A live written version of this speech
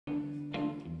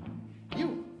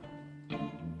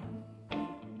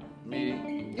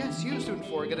since you soon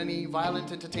forget any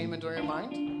violent entertainment on your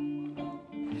mind,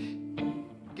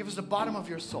 give us the bottom of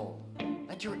your soul.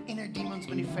 Let your inner demons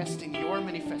manifest in your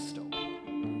manifesto.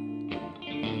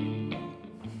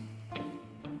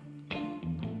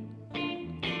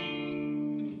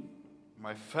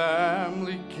 My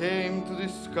family came to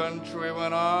this country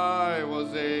when I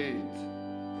was 8.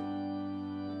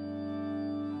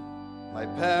 My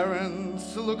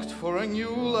parents looked for a new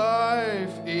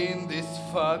life in this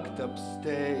fucked up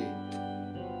state.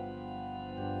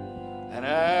 And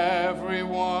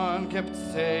everyone kept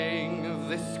saying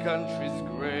this country's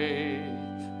great.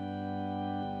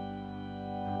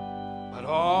 But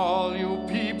all you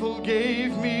people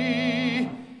gave me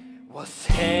was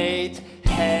hate,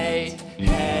 hate,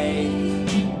 hate.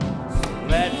 So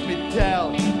let me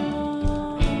tell you,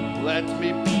 let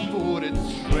me put it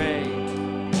straight.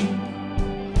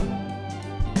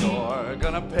 You're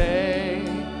gonna pay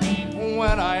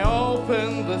when I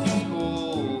open the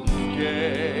school's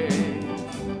gate.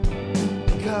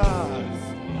 'Cause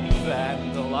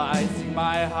vandalizing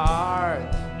my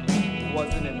heart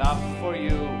wasn't enough for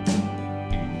you.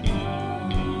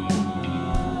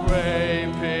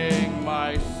 Raping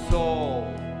my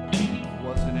soul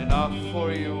wasn't enough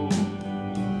for you.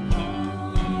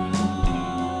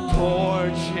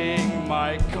 Torching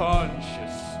my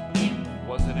conscience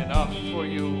wasn't enough for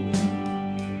you.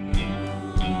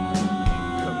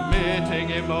 Committing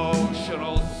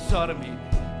emotional sodomy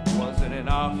wasn't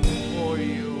enough for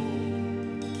you.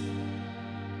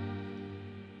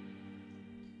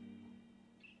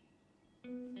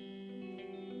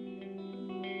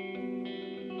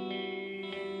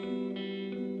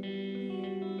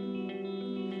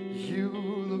 You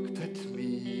looked at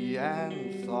me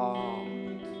and thought,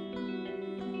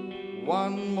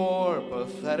 one more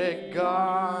pathetic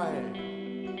guy.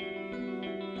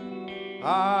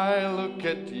 I look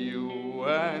at you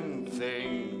and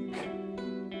think,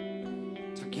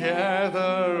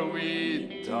 together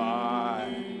we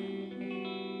die.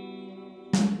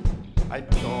 I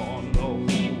don't know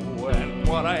who and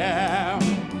what I am.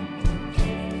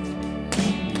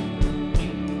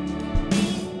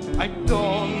 I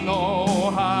don't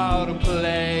know how to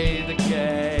play the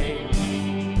game.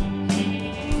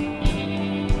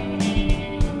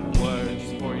 Words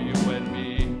for you and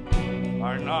me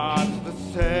are not the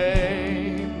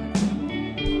same.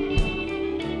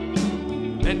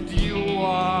 And you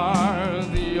are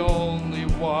the only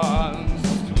ones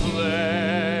to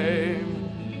blame.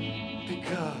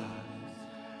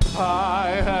 Because I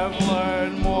have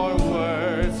learned more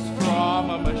words from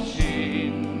a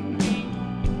machine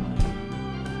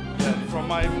from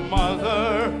my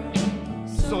mother,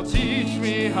 so teach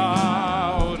me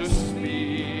how to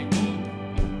speak.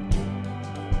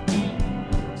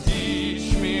 Teach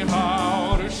me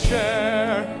how to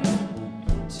share.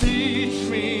 Teach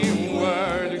me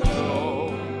where to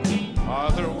go.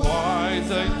 Otherwise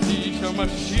I teach a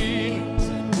machine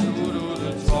to do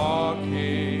the talking.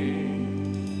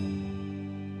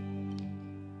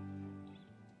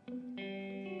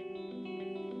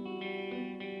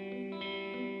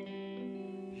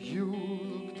 You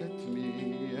looked at me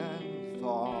and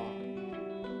thought,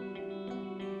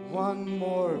 one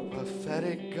more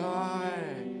pathetic guy.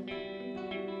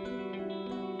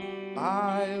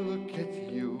 I look at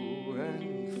you and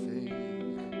think,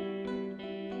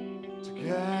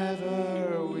 together